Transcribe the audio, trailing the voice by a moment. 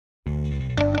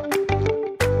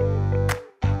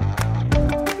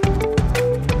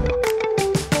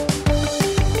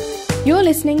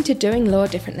listening to Doing Law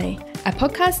Differently, a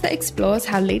podcast that explores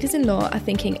how leaders in law are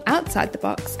thinking outside the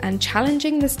box and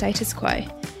challenging the status quo.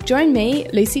 Join me,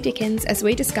 Lucy Dickens, as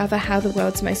we discover how the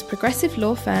world's most progressive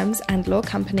law firms and law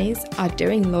companies are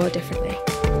doing law differently.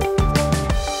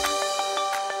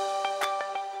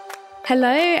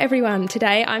 Hello everyone.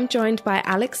 Today I'm joined by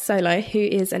Alex Solo, who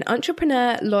is an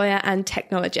entrepreneur, lawyer and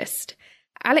technologist.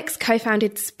 Alex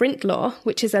co-founded Sprint Law,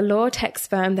 which is a law tech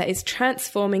firm that is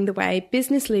transforming the way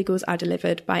business legals are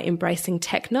delivered by embracing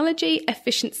technology,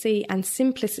 efficiency and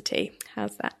simplicity.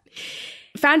 How's that?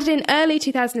 Founded in early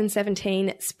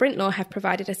 2017, Sprint Law have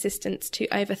provided assistance to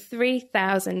over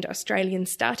 3,000 Australian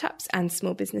startups and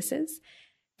small businesses.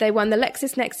 They won the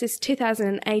LexisNexis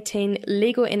 2018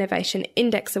 Legal Innovation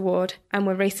Index Award and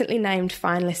were recently named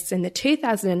finalists in the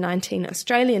 2019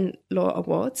 Australian Law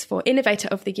Awards for Innovator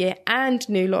of the Year and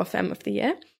New Law Firm of the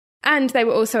Year. And they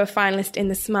were also a finalist in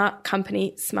the Smart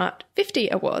Company Smart 50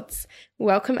 Awards.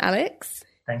 Welcome, Alex.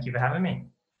 Thank you for having me.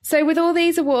 So with all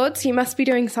these awards, you must be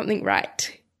doing something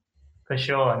right. For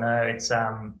sure. No, it's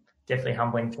definitely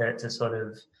humbling to sort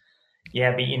of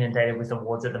be inundated with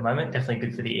awards at the moment. Definitely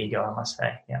good for the ego, I must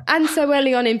say. Yeah. And so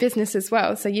early on in business as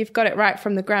well. So you've got it right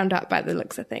from the ground up by the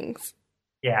looks of things.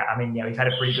 Yeah, I mean, we've had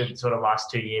a pretty good sort of last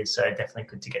 2 years, so definitely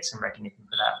good to get some recognition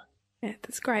for that. Yeah,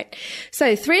 that's great.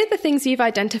 So 3 of the things you've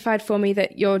identified for me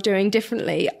that you're doing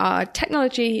differently are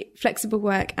technology, flexible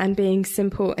work, and being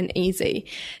simple and easy.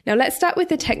 Now, let's start with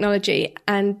the technology.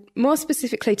 And more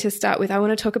specifically to start with, I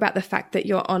want to talk about the fact that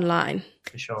you're online.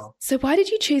 For sure. So why did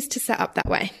you choose to set up that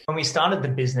way? When we started the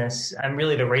business, and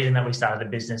really the reason that we started the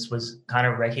business was kind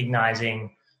of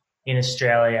recognizing in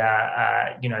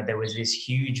Australia, there was this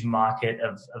huge market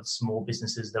of small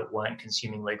businesses that weren't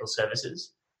consuming legal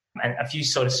services. And a few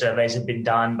sort of surveys have been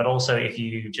done, but also if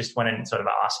you just went and sort of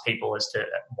ask people as to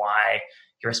why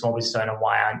you're a small business owner,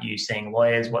 why aren't you seeing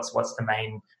lawyers? What's the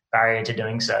main barrier to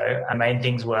doing so? The main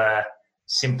things were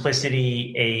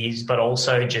simplicity, ease, but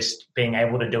also just being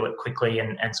able to do it quickly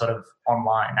and sort of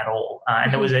online at all.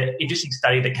 And there was an interesting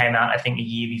study that came out, I think, a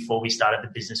year before we started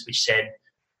the business, which said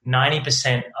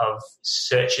 90% of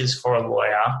searches for a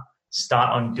lawyer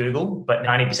start on Google, but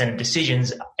 90% of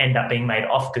decisions end up being made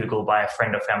off Google by a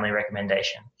friend or family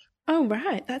recommendation. Oh,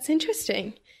 right. That's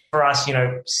interesting. For us,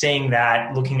 seeing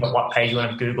that, looking at what page you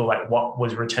went on Google, like what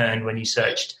was returned when you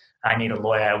searched I need a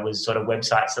lawyer, was sort of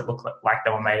websites that look like they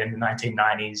were made in the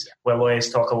 1990s, where lawyers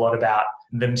talk a lot about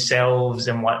themselves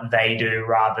and what they do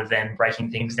rather than breaking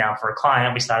things down for a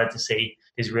client. We started to see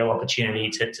this real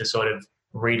opportunity to sort of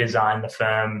redesign the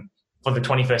firm for the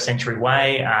 21st century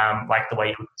way, like the way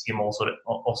you consume all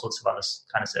sorts of other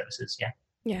kind of services. Yeah.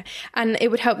 Yeah. And it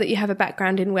would help that you have a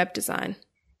background in web design.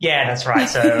 Yeah, that's right.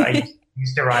 So I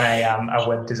used to run a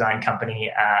web design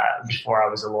company before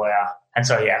I was a lawyer. And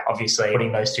so, obviously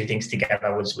putting those two things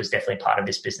together was definitely part of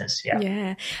this business. Yeah.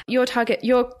 Yeah.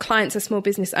 Your clients are small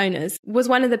business owners. Was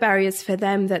one of the barriers for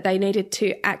them that they needed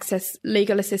to access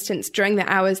legal assistance during the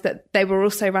hours that they were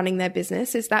also running their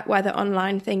business? Is that why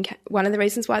one of the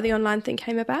reasons why the online thing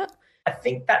came about? I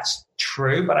think that's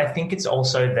true, but I think it's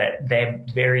also that they're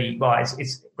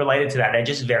it's related to that. They're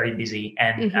just very busy,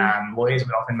 and lawyers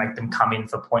would often make them come in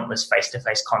for pointless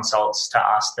face-to-face consults to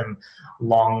ask them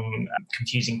long,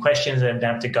 confusing questions, and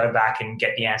then have to go back and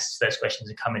get the answers to those questions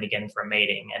and come in again for a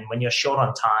meeting. And when you're short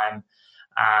on time,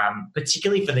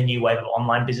 particularly for the new wave of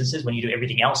online businesses, when you do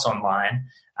everything else online,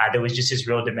 there was just this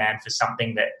real demand for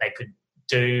something that they could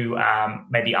do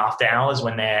maybe after hours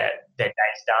when their day's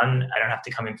done. I don't have to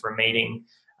come in for a meeting,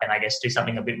 and I guess do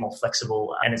something a bit more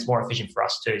flexible, and it's more efficient for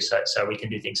us too. So we can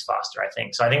do things faster, I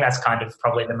think. So I think that's kind of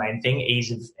probably the main thing,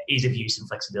 ease of use and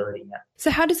flexibility. Yeah. So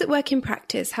how does it work in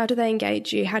practice? How do they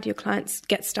engage you? How do your clients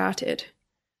get started?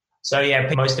 So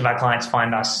most of our clients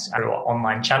find us through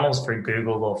online channels, through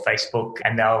Google or Facebook,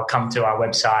 and they'll come to our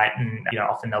website, and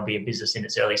often there'll be a business in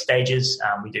its early stages.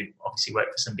 We do obviously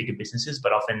work for some bigger businesses,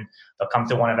 but often they'll come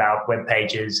to one of our web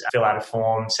pages, fill out a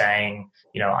form saying,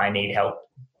 I need help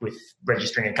with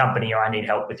registering a company, or I need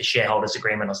help with the shareholders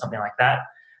agreement or something like that.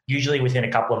 Usually within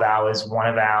a couple of hours, one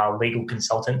of our legal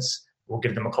consultants will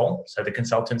give them a call. So the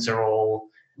consultants are all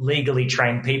legally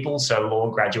trained people, so law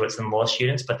graduates and law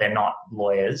students, but they're not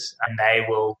lawyers, and they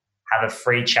will have a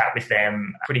free chat with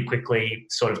them pretty quickly,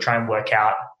 sort of try and work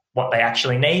out what they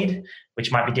actually need,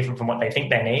 which might be different from what they think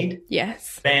they need.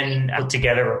 Yes. Then put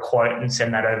together a quote and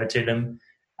send that over to them.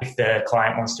 If the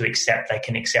client wants to accept, they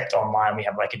can accept online. We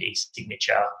have like an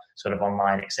e-signature sort of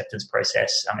online acceptance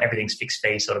process. Everything's fixed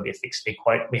fee, so it'll be a fixed fee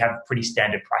quote. We have pretty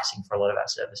standard pricing for a lot of our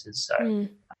services. So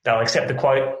they'll accept the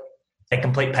quote. They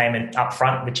complete payment up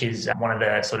front, which is one of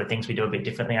the sort of things we do a bit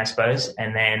differently, I suppose.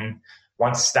 And then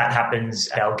Once that happens,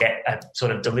 they'll get a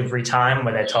sort of delivery time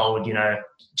where they're told,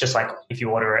 just like if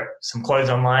you order some clothes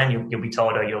online, you'll be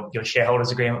told, your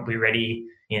shareholders agreement will be ready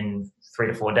in 3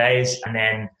 to 4 days, and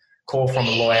then call from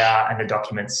a lawyer and the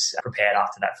documents are prepared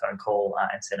after that phone call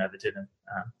and sent over to them.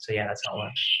 So yeah, that's how it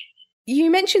works. You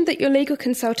mentioned that your legal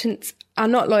consultants are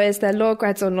not lawyers, they're law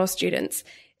grads or law students.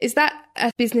 Is that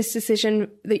a business decision?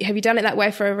 Have you done it that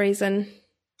way for a reason?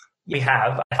 We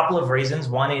have a couple of reasons.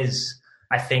 One is,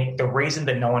 I think the reason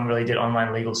that no one really did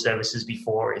online legal services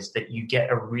before is that you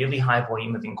get a really high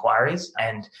volume of inquiries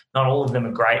and not all of them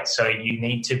are great. So you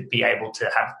need to be able to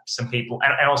have some people,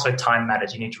 and also time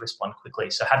matters. You need to respond quickly.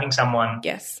 So having someone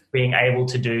being able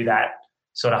to do that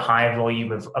sort of high volume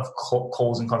of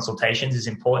calls and consultations is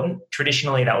important.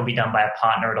 Traditionally, that would be done by a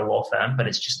partner at a law firm, but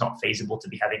it's just not feasible to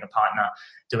be having a partner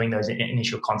doing those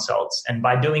initial consults. And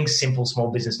by doing simple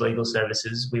small business legal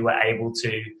services, we were able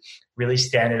to really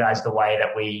standardize the way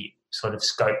that we sort of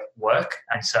scope work.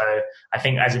 And so I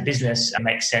think as a business, it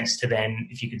makes sense to then,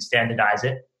 if you can standardize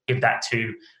it, give that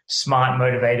to smart,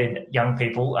 motivated young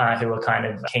people who are kind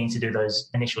of keen to do those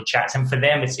initial chats. And for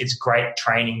them, it's great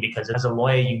training, because as a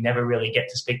lawyer, you never really get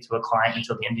to speak to a client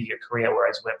until the end of your career,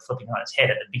 whereas we're flipping on its head.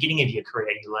 At the beginning of your career,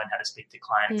 you learn how to speak to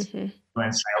clients,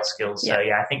 learn sales skills. So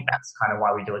yeah, I think that's kind of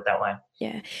why we do it that way.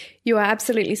 Yeah, you are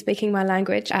absolutely speaking my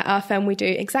language. At our firm, we do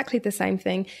exactly the same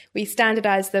thing. We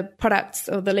standardize the products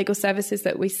or the legal services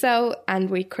that we sell, and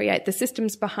we create the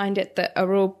systems behind it that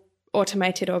are all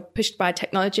automated or pushed by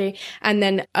technology. And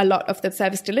then a lot of the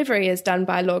service delivery is done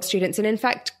by law students. And in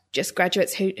fact, just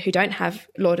graduates who don't have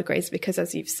law degrees, because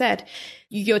as you've said,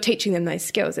 you're teaching them those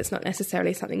skills. It's not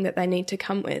necessarily something that they need to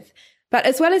come with. But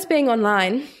as well as being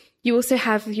online, you also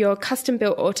have your custom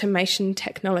built automation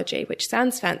technology, which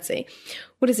sounds fancy.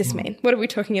 What does this mean? What are we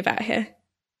talking about here?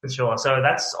 For sure. So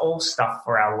that's all stuff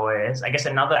for our lawyers. I guess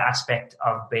another aspect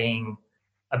of being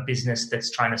a business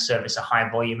that's trying to service a high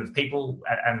volume of people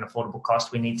at an affordable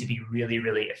cost, we need to be really,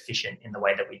 really efficient in the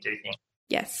way that we do things.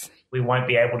 Yes. We won't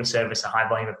be able to service a high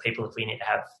volume of people if we need to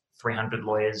have 300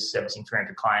 lawyers servicing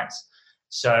 300 clients.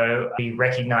 So we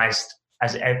recognized,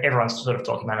 as everyone's sort of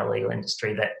talking about in the legal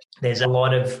industry, that there's a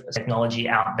lot of technology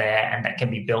out there and that can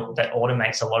be built that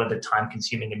automates a lot of the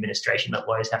time-consuming administration that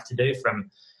lawyers have to do, from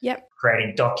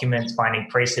creating documents, finding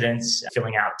precedents,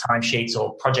 filling out timesheets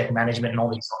or project management and all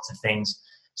these sorts of things.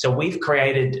 So we've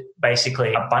created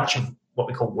basically a bunch of what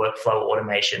we call workflow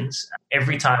automations.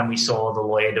 Every time we saw the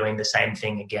lawyer doing the same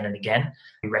thing again and again,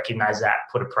 we recognized that,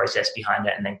 put a process behind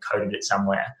it, and then coded it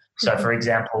somewhere. So, for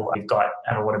example, we've got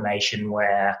an automation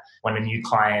where when a new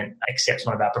client accepts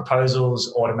one of our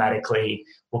proposals, automatically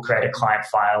we'll create a client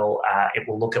file. It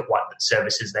will look at what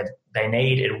services they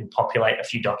need. It will populate a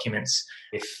few documents.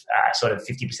 If sort of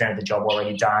 50% of the job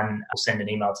already done, we'll send an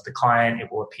email to the client.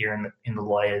 It will appear in the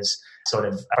lawyer's sort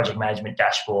of project management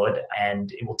dashboard,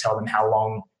 and it will tell them how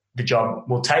long the job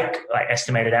will take, like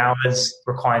estimated hours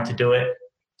required to do it,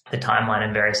 the timeline,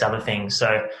 and various other things.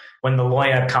 So when the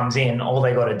lawyer comes in, all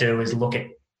they got to do is look at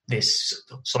this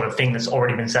sort of thing that's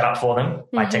already been set up for them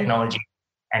by technology,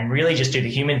 and really just do the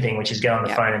human thing, which is go on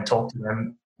the phone and talk to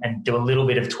them and do a little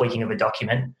bit of tweaking of a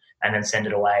document and then send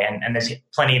it away. And there's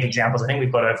plenty of examples. I think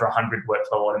we've got over 100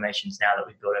 workflow automations now that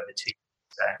we've built over 2 years.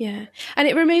 So. Yeah. And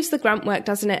it removes the grunt work,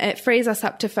 doesn't it? It frees us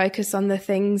up to focus on the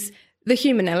things, the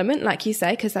human element, like you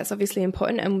say, because that's obviously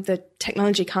important, and the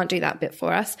technology can't do that bit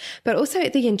for us, but also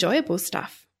the enjoyable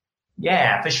stuff.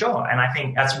 Yeah, for sure. And I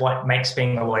think that's what makes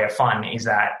being a lawyer fun, is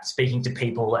that speaking to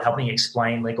people, helping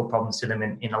explain legal problems to them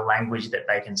in a language that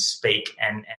they can speak.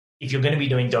 And if you're going to be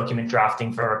doing document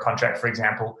drafting for a contract, for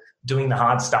example, doing the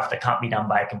hard stuff that can't be done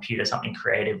by a computer, something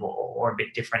creative or a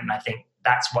bit different. And I think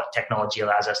that's what technology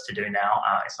allows us to do now.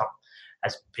 It's not,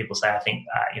 as people say, I think,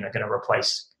 going to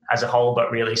replace as a whole,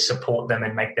 but really support them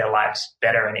and make their lives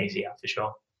better and easier, for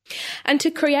sure. And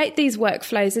to create these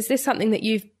workflows, is this something that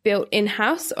you've built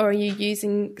in-house, or are you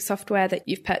using software that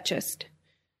you've purchased?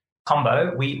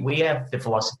 Combo. We have the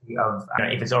philosophy of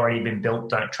if it's already been built,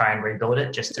 don't try and rebuild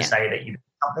it, just to say that you did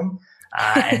something.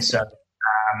 And so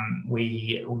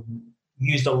we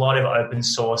used a lot of open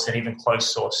source and even closed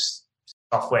source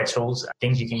software tools,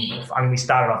 things you can, we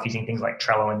started off using things like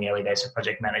Trello in the early days of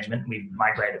project management. We've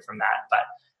migrated from that, but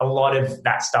a lot of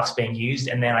that stuff's being used.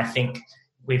 And then I think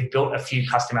we've built a few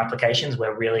custom applications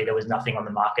where really there was nothing on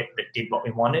the market that did what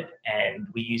we wanted. And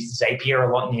we used Zapier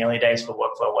a lot in the early days for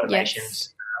workflow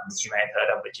automations, which you may have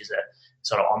heard of, which is a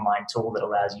sort of online tool that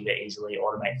allows you to easily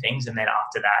automate things. And then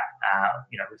after that,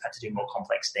 we've had to do more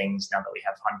complex things now that we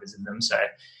have hundreds of them. So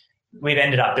we've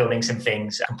ended up building some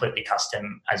things completely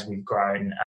custom as we've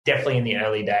grown. Definitely in the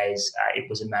early days, it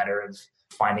was a matter of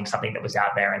finding something that was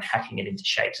out there and hacking it into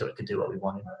shape so it could do what we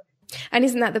wanted. And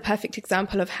isn't that the perfect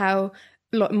example of how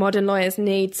modern lawyers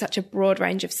need such a broad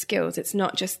range of skills? It's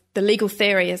not just the legal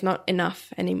theory is not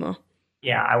enough anymore.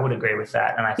 Yeah, I would agree with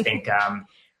that. And I think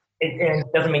it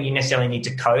doesn't mean you necessarily need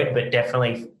to code, but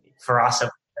definitely for us,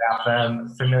 our firm,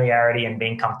 familiarity and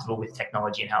being comfortable with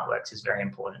technology and how it works is very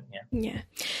important. Yeah.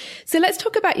 So let's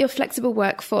talk about your flexible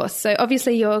workforce. So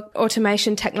obviously your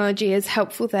automation technology is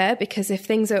helpful there, because if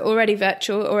things are already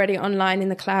virtual, already online in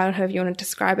the cloud, however you want to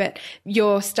describe it,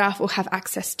 your staff will have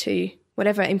access to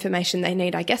whatever information they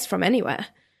need, I guess, from anywhere.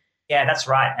 Yeah, that's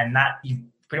right. And that you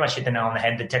pretty much hit the nail on the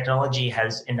head. The technology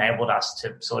has enabled us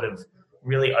to sort of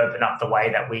really open up the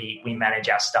way that we manage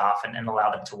our staff and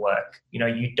allow them to work. You know,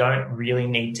 you don't really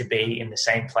need to be in the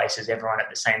same place as everyone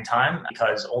at the same time,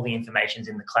 because all the information's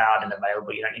in the cloud and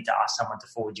available. You don't need to ask someone to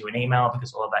forward you an email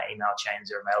because all of our email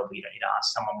chains are available. You don't need to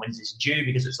ask someone, when's this due,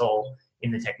 because it's all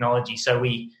in the technology. So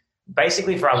we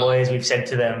basically, for our lawyers, we've said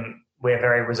to them, we're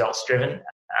very results driven.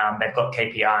 They've got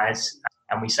KPIs,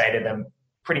 and we say to them,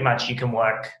 pretty much you can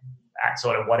work at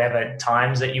sort of whatever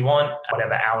times that you want,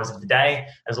 whatever hours of the day,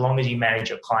 as long as you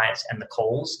manage your clients and the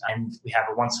calls. And we have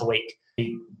a once a week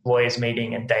lawyers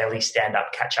meeting and daily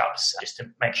stand-up catch-ups just to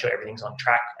make sure everything's on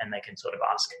track and they can sort of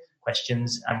ask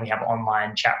questions. And we have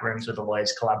online chat rooms where the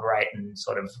lawyers collaborate and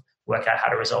sort of work out how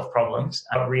to resolve problems.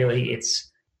 But really,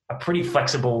 it's a pretty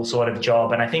flexible sort of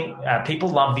job. And I think people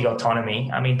love the autonomy.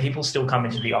 I mean, people still come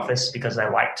into the office because they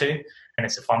like to, and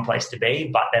it's a fun place to be,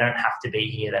 but they don't have to be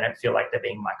here. They don't feel like they're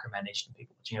being micromanaged and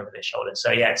people watching over their shoulders.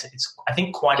 So yeah, it's I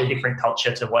think quite a different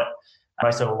culture to what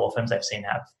most of the law firms I've seen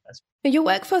have. Your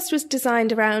workforce was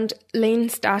designed around lean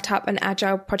startup and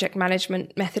agile project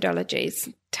management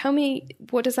methodologies. Tell me,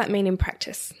 what does that mean in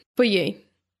practice for you?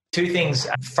 Two things.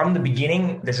 From the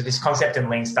beginning, there's this concept in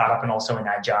lean startup and also in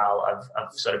agile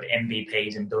of sort of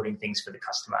MVPs and building things for the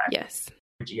customer. Yes.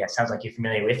 Which, yeah, sounds like you're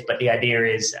familiar with. But the idea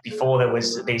is, before there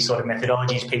was these sort of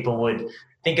methodologies, people would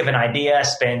think of an idea,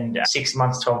 spend 6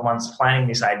 months, 12 months planning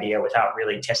this idea without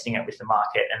really testing it with the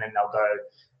market, and then they'll go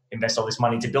invest all this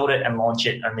money to build it and launch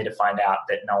it, only to find out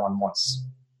that no one wants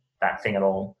that thing at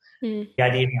all. The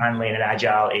idea behind lean and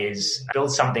agile is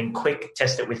build something quick,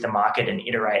 test it with the market and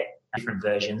iterate different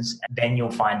versions, and then you'll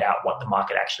find out what the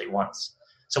market actually wants.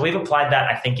 So we've applied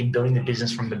that, I think, in building the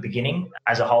business from the beginning.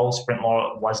 As a whole, Sprint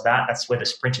Law was that. That's where the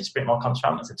sprint and Sprint Law comes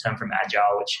from. It's a term from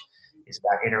agile, which is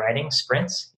about iterating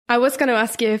sprints. I was going to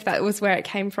ask you if that was where it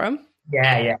came from.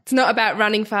 Yeah. It's not about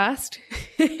running fast.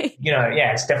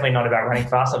 It's definitely not about running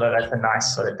fast, although that's a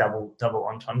nice sort of double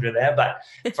entendre there. But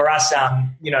for us,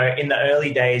 in the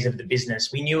early days of the business,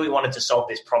 we knew we wanted to solve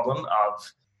this problem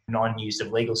of non-use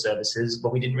of legal services,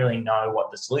 but we didn't really know what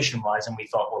the solution was. And we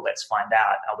thought, well, let's find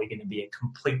out. Are we going to be a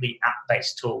completely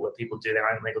app-based tool where people do their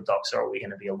own legal docs, or are we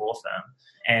going to be a law firm?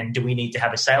 And do we need to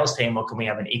have a sales team, or can we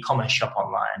have an e-commerce shop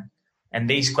online? And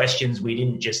these questions, we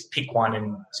didn't just pick one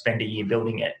and spend a year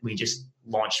building it. We just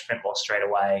launched Sprint Law straight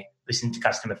away, listened to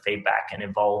customer feedback, and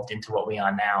evolved into what we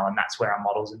are now. And that's where our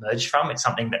models emerged from. It's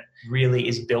something that really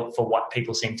is built for what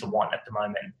people seem to want at the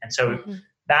moment. And so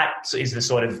that is the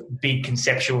sort of big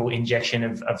conceptual injection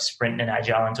of Sprint and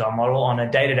Agile into our model. On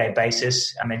a day-to-day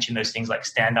basis, I mentioned those things like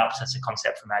stand-ups. That's a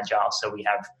concept from Agile. So we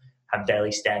have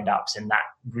daily stand-ups, and that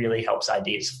really helps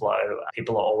ideas flow.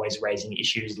 People are always raising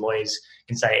issues. Lawyers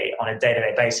can say on a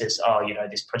day-to-day basis,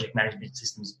 this project management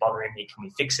system is bothering me. Can we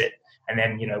fix it? And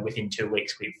then, within 2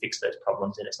 weeks, we've fixed those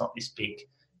problems, and it's not this big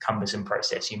cumbersome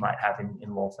process you might have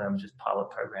in law firms with pilot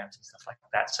programs and stuff like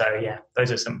that. So yeah,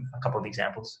 those are a couple of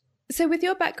examples. So with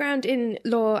your background in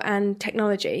law and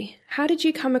technology, how did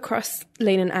you come across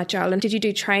Lean and Agile? And did you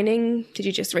do training? Did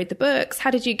you just read the books? How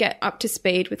did you get up to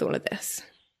speed with all of this?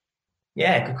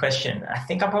 Yeah, good question. I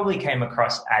think I probably came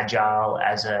across Agile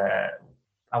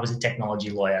I was a technology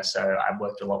lawyer, so I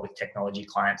worked a lot with technology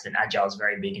clients, and Agile is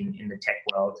very big in the tech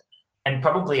world. And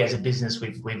probably as a business,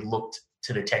 we've looked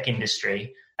to the tech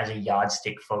industry as a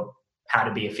yardstick for how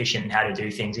to be efficient and how to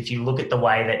do things. If you look at the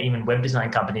way that even web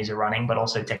design companies are running, but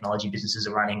also technology businesses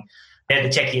are running, they're the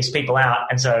techiest people out.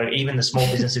 And so even the small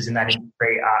businesses in that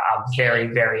industry are very,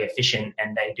 very efficient,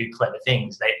 and they do clever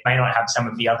things. They may not have some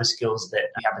of the other skills that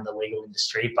we have in the legal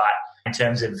industry, but in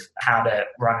terms of how to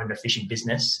run an efficient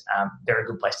business, they're a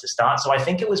good place to start. So I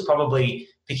think it was probably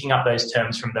picking up those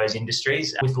terms from those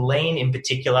industries. With Lean in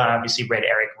particular, I obviously read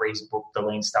Eric Ries's book, The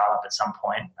Lean Startup, at some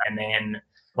point. And then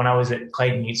when I was at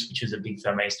Clayton Utz, which was a big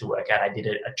firm I used to work at, I did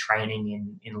a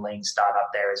training in Lean Startup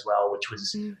there as well, which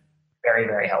was very,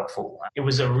 very helpful. It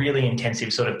was a really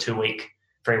intensive sort of 2-week,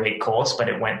 3-week course, but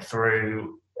it went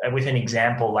through with an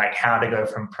example like how to go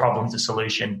from problem to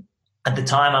solution At the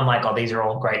time, I'm like, oh, these are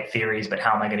all great theories, but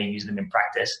how am I going to use them in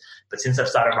practice? But since I've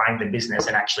started running the business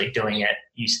and actually doing it,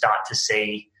 you start to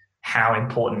see how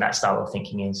important that style of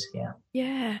thinking is. Yeah.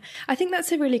 Yeah, I think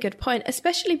that's a really good point,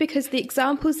 especially because the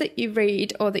examples that you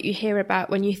read or that you hear about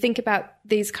when you think about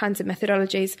these kinds of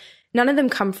methodologies, none of them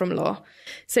come from law.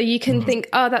 So you can think,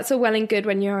 oh, that's all well and good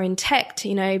when you're in tech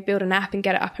to, build an app and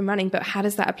get it up and running. But how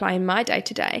does that apply in my day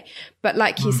to day? But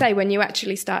like you say, when you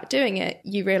actually start doing it,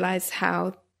 you realize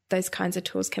how those kinds of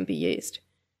tools can be used.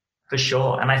 For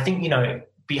sure. And I think,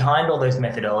 behind all those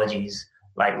methodologies,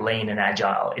 like lean and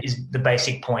agile, is the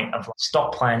basic point of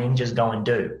stop planning, just go and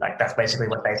do. Like that's basically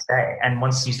what they say. And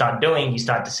once you start doing, you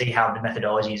start to see how the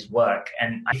methodologies work.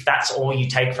 And if that's all you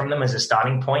take from them as a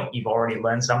starting point, you've already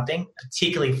learned something,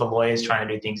 particularly for lawyers trying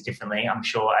to do things differently. I'm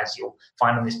sure, as you'll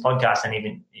find on this podcast, and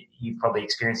even you've probably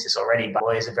experienced this already, but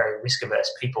lawyers are very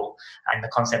risk-averse people, and the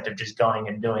concept of just going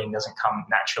and doing doesn't come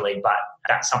naturally. But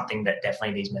that's something that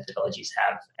definitely these methodologies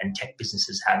have and tech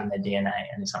businesses have in their DNA,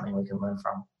 and it's something we can learn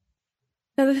from.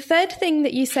 Now, the third thing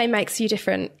that you say makes you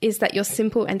different is that you're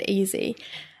simple and easy.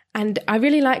 And I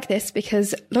really like this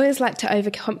because lawyers like to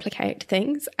overcomplicate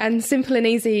things, and simple and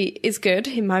easy is good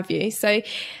in my view. So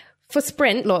for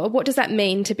Sprint Law, what does that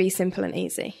mean to be simple and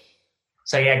easy?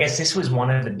 So yeah, I guess this was one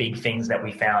of the big things that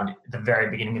we found at the very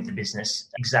beginning of the business.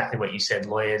 Exactly what you said.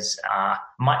 Lawyers are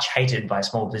much hated by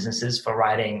small businesses for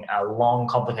writing long,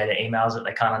 complicated emails that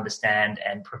they can't understand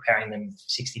and preparing them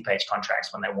 60-page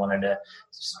contracts when they wanted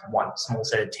one small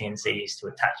set of TNCs to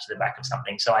attach to the back of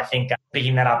something. So I think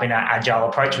picking that up in our agile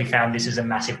approach, we found this is a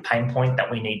massive pain point that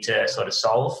we need to sort of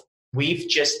solve. We've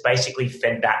just basically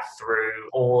fed that through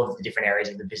all of the different areas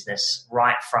of the business,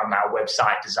 right from our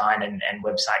website design and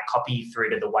website copy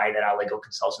through to the way that our legal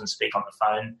consultants speak on the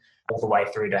phone, all the way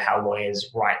through to how lawyers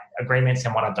write agreements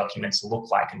and what our documents look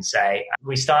like and say.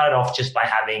 We started off just by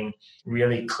having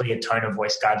really clear tone of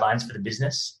voice guidelines for the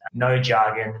business. No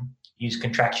jargon, use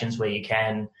contractions where you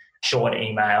can, short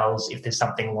emails. If there's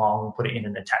something long, put it in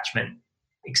an attachment.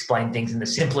 Explain things in the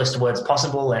simplest words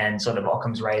possible and sort of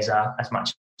Occam's razor as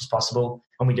much as possible.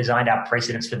 When we designed our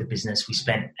precedents for the business, we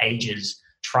spent ages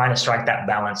trying to strike that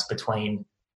balance between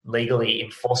legally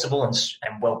enforceable and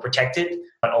well protected,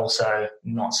 but also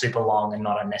not super long and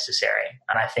not unnecessary.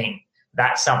 And I think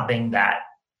that's something that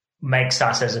makes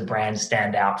us as a brand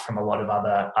stand out from a lot of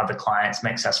other clients,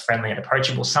 makes us friendly and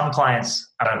approachable. Some clients,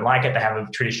 I don't like it. They have a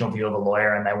traditional view of a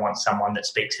lawyer and they want someone that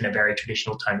speaks in a very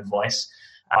traditional tone of voice.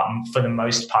 For the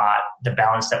most part, the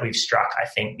balance that we've struck, I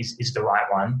think, is the right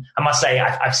one. I must say,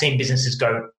 I've seen businesses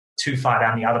go too far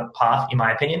down the other path, in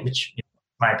my opinion,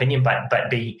 but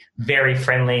be very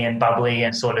friendly and bubbly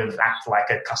and sort of act like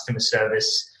a customer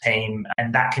service team.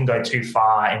 And that can go too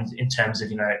far in terms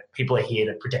of, people are here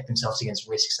to protect themselves against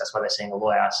risks. That's why they're seeing a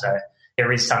lawyer. So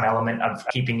there is some element of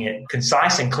keeping it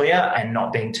concise and clear and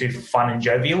not being too fun and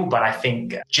jovial. But I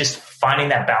think just finding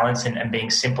that balance and being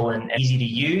simple and easy to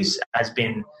use has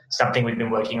been something we've been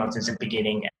working on since the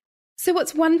beginning. So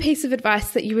what's one piece of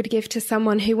advice that you would give to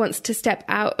someone who wants to step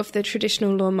out of the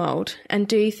traditional law mold and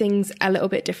do things a little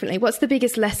bit differently? What's the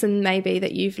biggest lesson maybe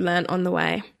that you've learned on the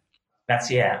way? That's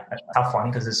a tough one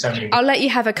because there's so many. I'll let you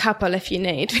have a couple if you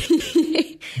need.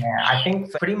 Yeah, I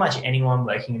think for pretty much anyone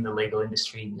working in the legal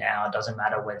industry now, it doesn't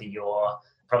matter whether you're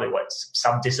probably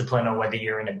sub-discipline or whether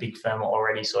you're in a big firm or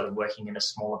already sort of working in a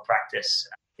smaller practice.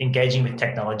 Engaging with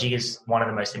technology is one of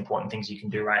the most important things you can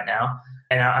do right now.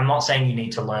 And I'm not saying you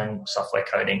need to learn software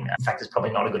coding. In fact, it's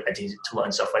probably not a good idea to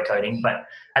learn software coding, but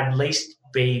at least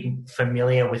be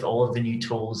familiar with all of the new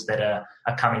tools that are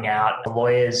coming out for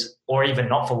lawyers or even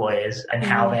not for lawyers and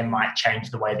how they might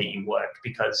change the way that you work.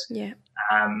 Because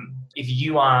if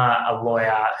you are a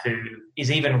lawyer who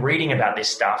is even reading about this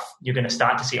stuff, you're going to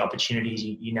start to see opportunities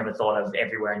you never thought of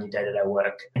everywhere in your day-to-day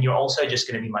work. And you're also just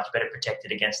going to be much better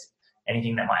protected against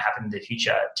anything that might happen in the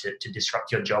future to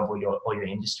disrupt your job or your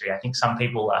industry. I think some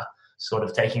people are sort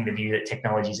of taking the view that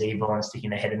technology is evil and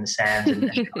sticking their head in the sand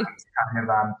and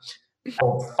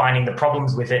or finding the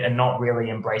problems with it and not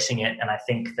really embracing it. And I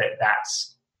think that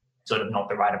that's sort of not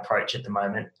the right approach at the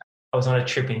moment. I was on a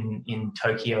trip in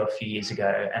Tokyo a few years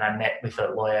ago and I met with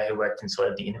a lawyer who worked in sort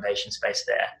of the innovation space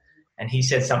there. And he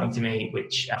said something to me,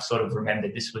 which I've sort of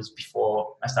remembered. This was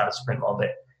before I started Sprint Law,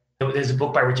 but there's a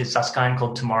book by Richard Susskind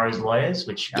called Tomorrow's Lawyers,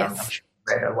 which I'm sure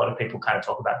a lot of people kind of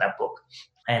talk about that book.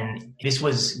 And this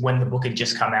was when the book had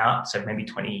just come out, so maybe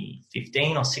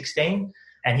 2015 or 16.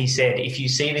 And he said, if you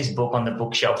see this book on the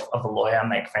bookshelf of a lawyer,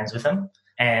 make friends with them.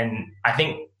 And I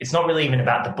think it's not really even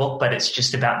about the book, but it's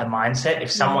just about the mindset.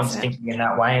 If someone's thinking in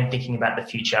that way and thinking about the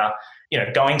future,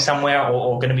 going somewhere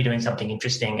or going to be doing something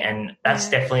interesting. And that's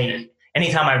definitely,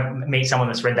 anytime I meet someone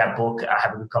that's read that book, I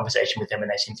have a good conversation with them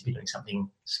and they seem to be doing something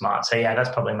smart. So yeah, that's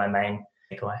probably my main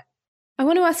takeaway. I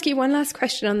want to ask you one last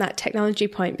question on that technology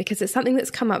point, because it's something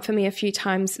that's come up for me a few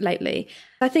times lately.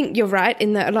 I think you're right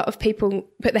in that a lot of people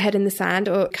put their head in the sand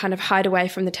or kind of hide away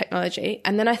from the technology.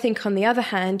 And then I think on the other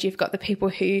hand, you've got the people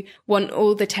who want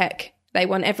all the tech. They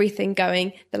want everything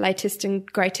going, the latest and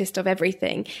greatest of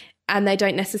everything, and they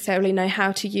don't necessarily know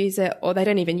how to use it, or they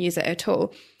don't even use it at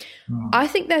all. I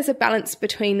think there's a balance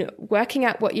between working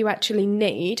out what you actually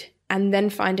need and then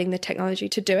finding the technology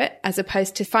to do it, as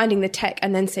opposed to finding the tech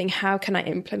and then seeing how can I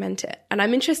implement it. And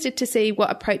I'm interested to see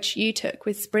what approach you took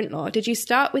with SprintLaw. Did you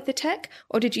start with the tech,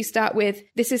 or did you start with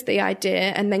this is the idea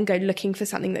and then go looking for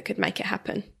something that could make it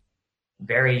happen?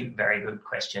 Very, very good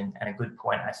question and a good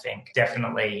point, I think.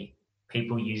 Definitely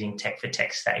people using tech for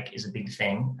tech's sake is a big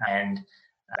thing, and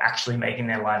actually making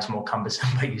their lives more cumbersome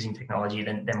by using technology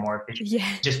than more efficient,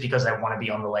 just because they want to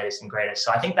be on the latest and greatest.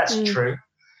 So I think that's true.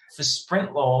 For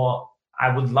SprintLaw,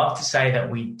 I would love to say that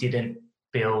we didn't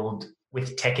build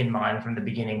with tech in mind from the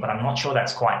beginning, but I'm not sure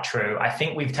that's quite true. I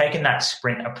think we've taken that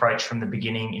sprint approach from the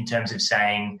beginning in terms of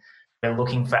saying we're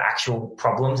looking for actual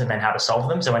problems and then how to solve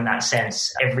them. So in that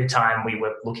sense, every time we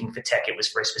were looking for tech, it was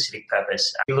for a specific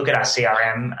purpose. If you look at our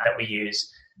CRM that we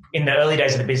use, in the early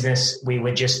days of the business, we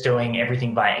were just doing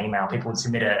everything via email. People would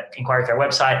submit an inquiry through our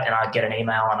website and I'd get an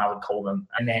email and I would call them.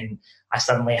 And then I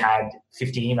suddenly had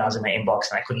 50 emails in my inbox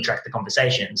and I couldn't track the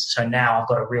conversations. So now I've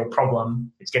got a real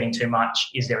problem. It's getting too much.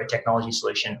 Is there a technology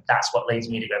solution? That's what leads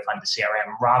me to go find the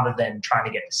CRM rather than trying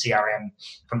to get the CRM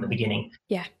from the beginning.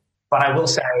 Yeah. But I will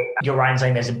say you're right in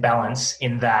saying there's a balance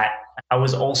in that I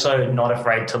was also not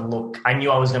afraid to look. I knew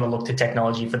I was going to look to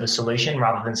technology for the solution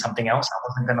rather than something else. I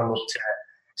wasn't going to look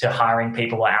to hiring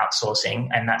people or outsourcing.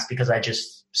 And that's because I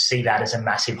just see that as a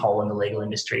massive hole in the legal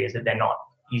industry, is that they're not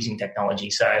using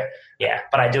technology. So yeah,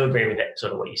 but I do agree with it,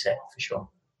 sort of what you said, for sure.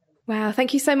 Wow.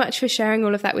 Thank you so much for sharing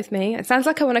all of that with me. It sounds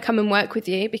like I want to come and work with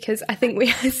you, because I think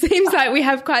it seems like we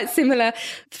have quite similar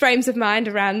frames of mind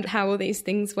around how all these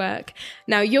things work.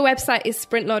 Now, your website is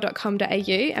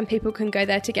sprintlaw.com.au, and people can go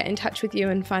there to get in touch with you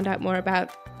and find out more about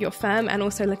your firm and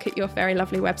also look at your very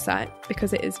lovely website,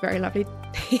 because it is very lovely.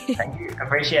 Thank you. I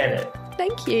appreciate it.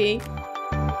 Thank you.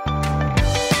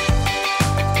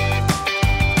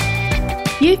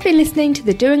 You've been listening to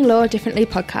the Doing Law Differently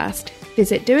podcast.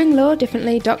 Visit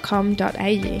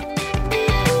doinglawdifferently.com.au.